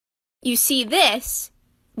You see this?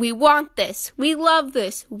 We want this. We love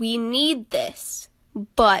this. We need this.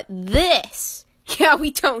 But this, yeah, we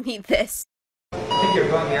don't need this. I think you're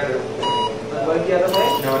going the other way. Going the other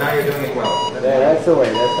way? No, now you're doing it well. Yeah, that's the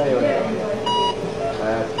way. That's how you want it.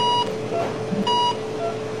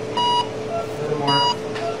 A little more.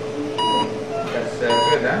 That's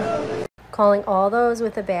good, huh? Calling all those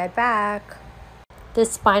with a bad back.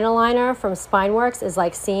 This spine aligner from Spineworks is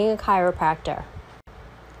like seeing a chiropractor.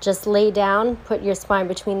 Just lay down, put your spine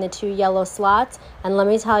between the two yellow slots, and let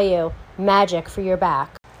me tell you, magic for your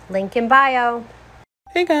back. Link in bio.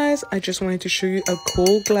 Hey guys, I just wanted to show you a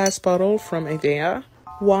cool glass bottle from Avea.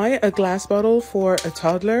 Why a glass bottle for a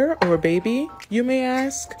toddler or a baby, you may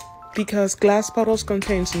ask? Because glass bottles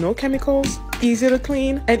contains no chemicals, easy to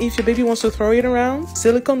clean, and if your baby wants to throw it around,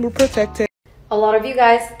 silicone will protect it. A lot of you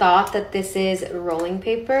guys thought that this is rolling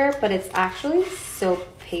paper, but it's actually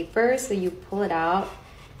soap paper. So you pull it out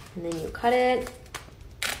and then you cut it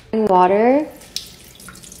in water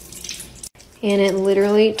and it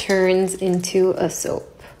literally turns into a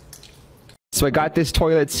soap. So I got this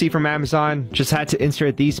toilet seat from Amazon, just had to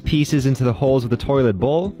insert these pieces into the holes of the toilet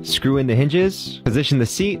bowl, screw in the hinges, position the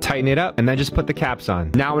seat, tighten it up, and then just put the caps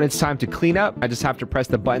on. Now when it's time to clean up, I just have to press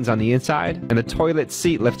the buttons on the inside and the toilet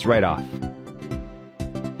seat lifts right off.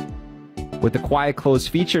 With the quiet close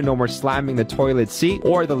feature, no more slamming the toilet seat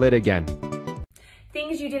or the lid again.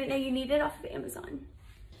 Things you didn't know you needed off of Amazon.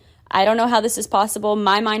 I don't know how this is possible.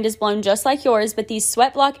 My mind is blown just like yours, but these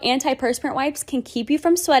Sweat Block antiperspirant wipes can keep you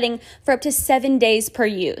from sweating for up to 7 days per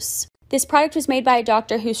use. This product was made by a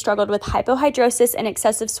doctor who struggled with hypohidrosis and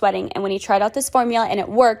excessive sweating, and when he tried out this formula and it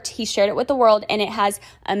worked, he shared it with the world, and it has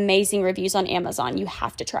amazing reviews on Amazon. You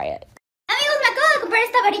have to try it. Amigos, me acabo de comprar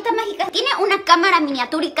esta varita mágica. Tiene una cámara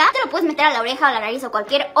miniatúrica. Te lo puedes meter a la oreja, a la nariz o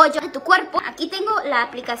cualquier hoyo de tu cuerpo. Aquí tengo la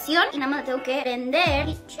aplicación y nada más la tengo que prender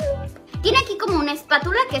y chup. Tiene aquí como una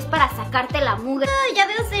espátula que es para sacarte la mugre. ¡Ay, ya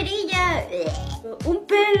veo cerilla! Un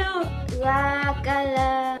pelo.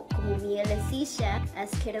 Guácala. Como mielecilla,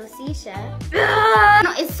 asquerosilla.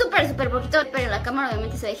 No, es súper poquito, pero la cámara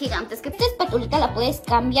obviamente se ve gigante. Es que esta espatulita la puedes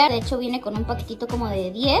cambiar. De hecho, viene con un paquetito como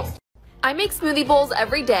de 10. I make smoothie bowls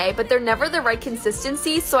every day, but they're never the right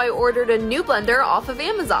consistency, so I ordered a new blender off of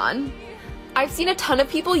Amazon. I've seen a ton of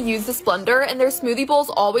people use this blender, and their smoothie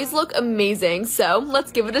bowls always look amazing, so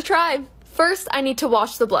let's give it a try. First, I need to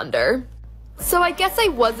wash the blender. So I guess I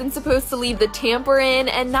wasn't supposed to leave the tamper in,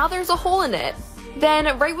 and now there's a hole in it. Then,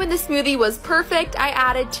 right when the smoothie was perfect, I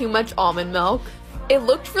added too much almond milk. It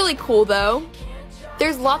looked really cool though.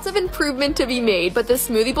 There's lots of improvement to be made, but the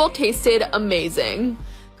smoothie bowl tasted amazing.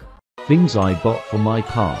 Things I bought for my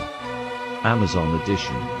car. Amazon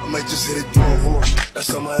edition. I might just hit it hard. That's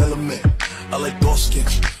not my element. I like dark skin,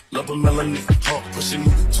 love a melanin. Talk, pushing me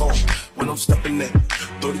to talk. When I'm stepping in,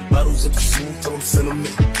 30 bottles of the food, tell them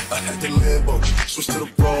sentiment. I had the Lambo, switch to the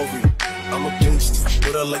Ferrari. I'm a gangster,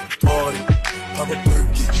 but I like to party. Pop a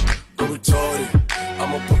perky, go retarded.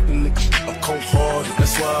 I'm a fucking nigga, I'm cold-hearted.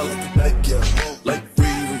 That's why I like the night, yeah. Like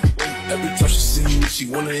Riri. Every time she see me, she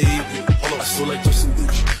wanna eat me. Hold on, I still like Justin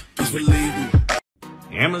Bieber. Please believe me.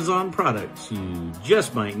 Amazon products you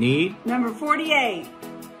just might need. Number 48.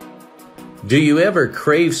 Do you ever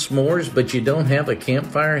crave s'mores but you don't have a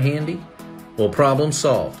campfire handy? Well, problem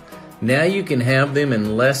solved. Now you can have them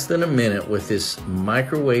in less than a minute with this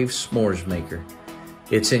microwave s'mores maker.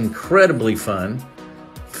 It's incredibly fun.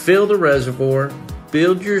 Fill the reservoir,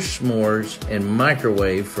 build your s'mores, and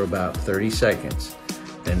microwave for about 30 seconds.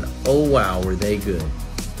 And oh wow, were they good.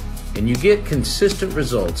 And you get consistent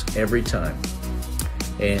results every time.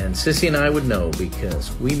 And Sissy and I would know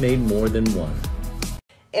because we made more than one.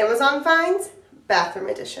 Amazon finds bathroom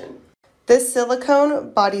edition. This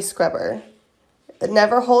silicone body scrubber. It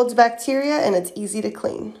never holds bacteria and it's easy to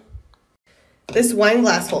clean. This wine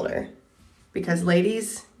glass holder. Because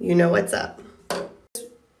ladies, you know what's up.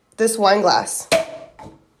 This wine glass.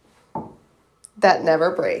 That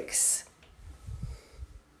never breaks.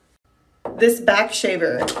 This back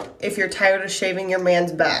shaver, if you're tired of shaving your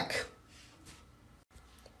man's back.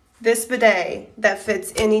 This bidet that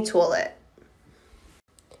fits any toilet.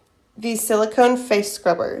 These silicone face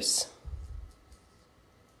scrubbers.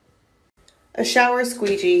 A shower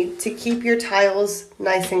squeegee to keep your tiles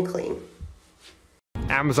nice and clean.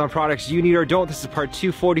 Amazon products you need or don't. This is part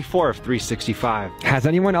 244 of 365. Has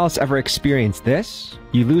anyone else ever experienced this?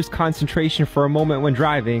 You lose concentration for a moment when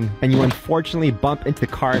driving, and you unfortunately bump into the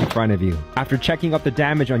car in front of you. After checking up the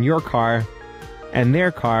damage on your car, and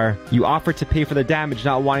their car. You offer to pay for the damage,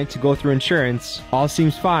 not wanting to go through insurance. All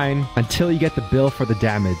seems fine until you get the bill for the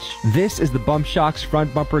damage. This is the Bump Shock's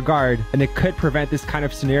front bumper guard, and it could prevent this kind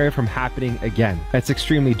of scenario from happening again. It's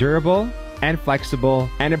extremely durable and flexible,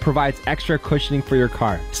 and it provides extra cushioning for your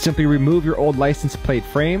car. Simply remove your old license plate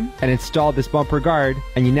frame and install this bumper guard,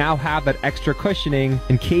 and you now have that extra cushioning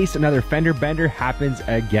in case another fender bender happens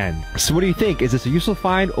again. So what do you think? Is this a useful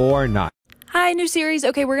find or not? Hi, new series.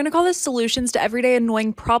 Okay, we're gonna call this Solutions to Everyday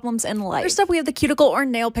Annoying Problems in Life. First up, we have the cuticle or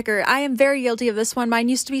nail picker. I am very guilty of this one. Mine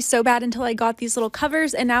used to be so bad until I got these little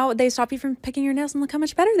covers, and now they stop you from picking your nails, and look how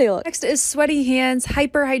much better they look. Next is sweaty hands,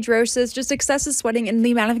 hyperhidrosis, just excessive sweating, and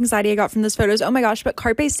the amount of anxiety I got from those photos. Oh my gosh, but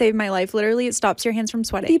Carpe saved my life. Literally, it stops your hands from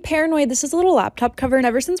sweating. Be paranoid. This is a little laptop cover, and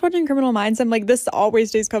ever since watching Criminal Minds, I'm like, this always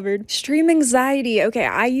stays covered. Extreme anxiety. Okay,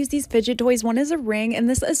 I use these fidget toys. One is a ring, and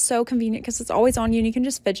this is so convenient because it's always on you, and you can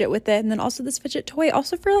just fidget with it. And then also this fidget toy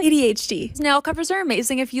also for like ADHD. Nail covers are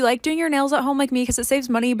amazing if you like doing your nails at home like me because it saves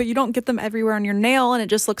money, but you don't get them everywhere on your nail and it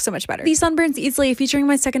just looks so much better. These sunburns easily. Featuring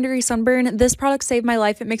my secondary sunburn, this product saved my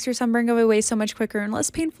life. It makes your sunburn go away so much quicker and less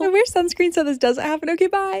painful. I wear sunscreen so this doesn't happen. Okay,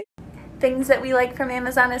 bye. Things that we like from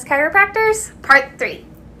Amazon as chiropractors, part 3.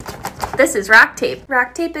 This is rock tape.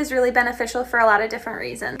 Rock tape is really beneficial for a lot of different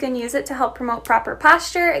reasons. You can use it to help promote proper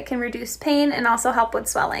posture, it can reduce pain, and also help with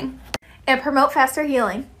swelling. And promote faster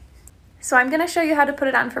healing. So I'm going to show you how to put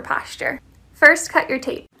it on for posture. First, cut your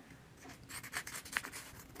tape.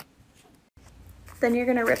 Then you're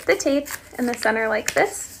going to rip the tape in the center like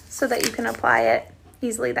this so that you can apply it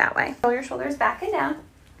easily that way. Roll your shoulders back and down.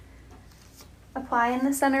 Apply in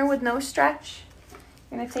the center with no stretch.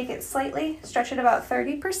 You're going to take it slightly, stretch it about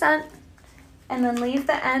 30%, and then leave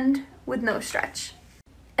the end with no stretch.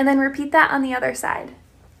 And then repeat that on the other side.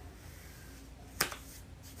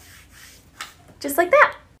 Just like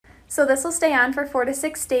that. So this will stay on for 4 to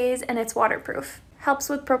 6 days and it's waterproof. Helps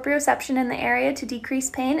with proprioception in the area to decrease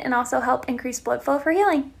pain and also help increase blood flow for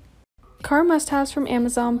healing. Car must-haves from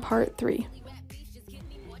Amazon part 3.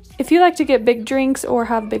 If you like to get big drinks or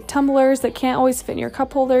have big tumblers that can't always fit in your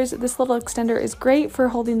cup holders, this little extender is great for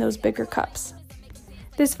holding those bigger cups.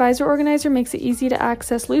 This visor organizer makes it easy to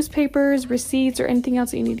access loose papers, receipts, or anything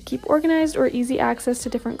else that you need to keep organized, or easy access to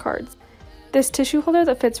different cards. This tissue holder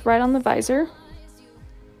that fits right on the visor.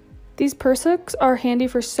 These purse hooks are handy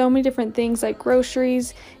for so many different things like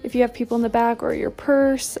groceries, if you have people in the back, or your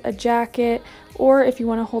purse, a jacket, or if you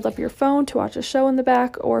want to hold up your phone to watch a show in the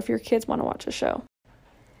back, or if your kids want to watch a show.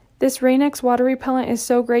 This Rain-X water repellent is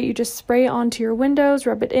so great. You just spray it onto your windows,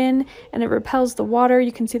 rub it in, and it repels the water.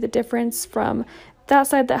 You can see the difference from that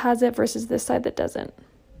side that has it versus this side that doesn't.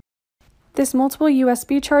 This multiple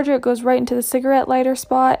USB charger, it goes right into the cigarette lighter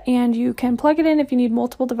spot, and you can plug it in if you need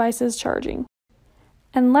multiple devices charging.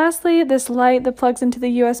 And lastly, this light that plugs into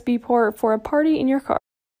the USB port for a party in your car.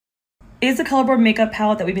 Is the colorboard makeup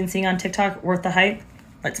palette that we've been seeing on TikTok worth the hype?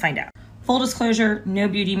 Let's find out. Full disclosure, no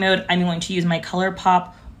beauty mode. I'm going to use my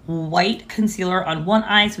ColourPop white concealer on one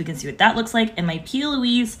eye so we can see what that looks like, and my P.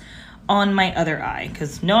 Louise on my other eye,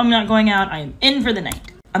 because no, I'm not going out. I am in for the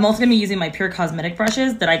night. I'm also going to be using my Pure Cosmetic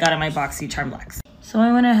brushes that I got in my Boxy Charm Blacks. So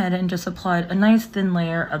I went ahead and just applied a nice thin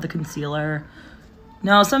layer of the concealer.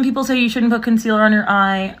 Now, some people say you shouldn't put concealer on your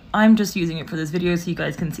eye. I'm just using it for this video so you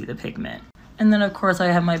guys can see the pigment. And then of course I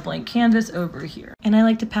have my blank canvas over here. And I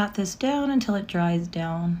like to pat this down until it dries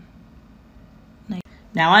down. Nice.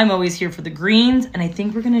 Now I'm always here for the greens, and I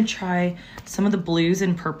think we're gonna try some of the blues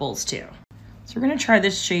and purples too. So we're gonna try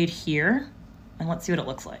this shade here, and let's see what it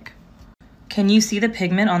looks like. Can you see the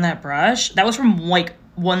pigment on that brush? That was from like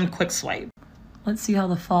one quick swipe. Let's see how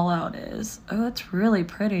the fallout is. Oh, it's really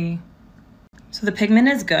pretty. So the pigment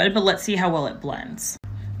is good, but let's see how well it blends.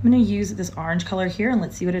 I'm gonna use this orange color here, and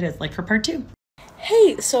let's see what it is like for part 2.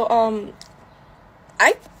 Hey, so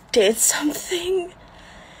I did something.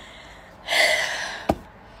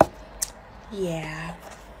 Yeah.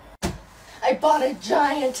 I bought a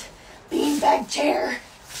giant beanbag chair.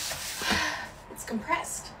 It's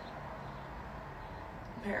compressed,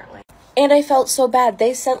 apparently. And I felt so bad.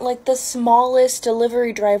 They sent like the smallest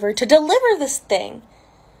delivery driver to deliver this thing.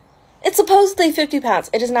 It's supposedly 50 pounds.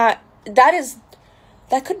 It is not.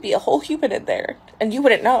 That could be a whole human in there, and you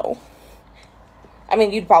wouldn't know. I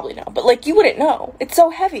mean, you'd probably know, but like you wouldn't know. It's so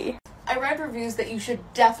heavy. I read reviews that you should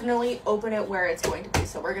definitely open it where it's going to be,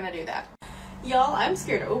 so we're gonna do that. Y'all, I'm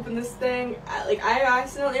scared to open this thing. I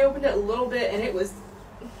accidentally opened it a little bit, and it was...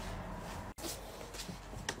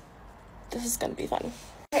 This is gonna be fun.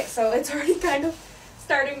 Okay, so it's already kind of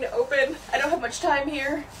starting to open. I don't have much time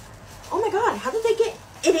here. Oh my god, how did they get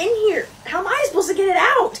it in here? How am I supposed to get it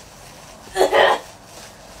out?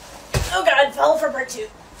 Oh god, fell for part 2.